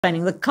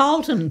Training. The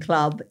Carlton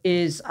Club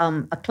is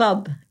a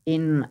club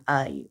in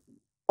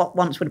what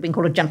once would have been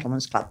called a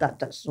gentleman's club,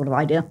 that sort of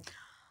idea,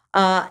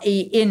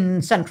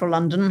 in central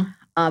London,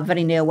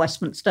 very near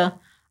Westminster,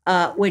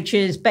 which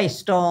is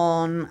based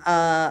on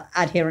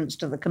adherence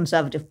to the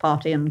Conservative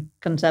Party and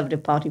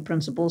Conservative Party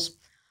principles.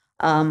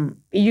 It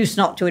used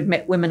not to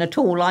admit women at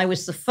all. I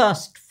was the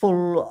first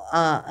full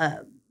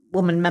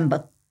woman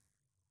member,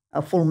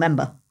 a full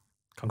member.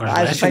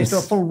 Congratulations. As opposed to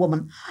a full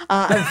woman.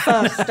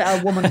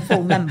 First woman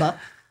full member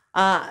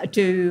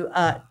to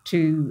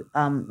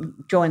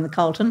join the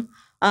Carlton.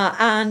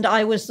 And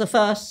I was the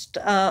first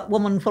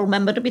woman full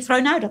member to be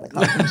thrown out of the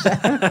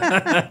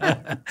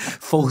Carlton.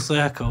 Full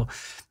circle.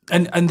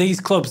 And these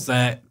clubs,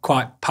 they're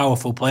quite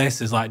powerful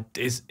places. Like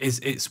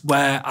it's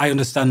where I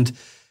understand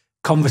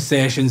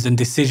conversations and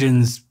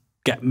decisions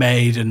get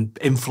made and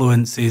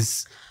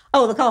influences.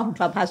 Oh, the Carlton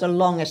Club has a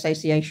long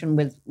association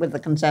with the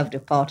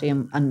Conservative Party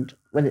and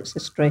with its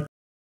history.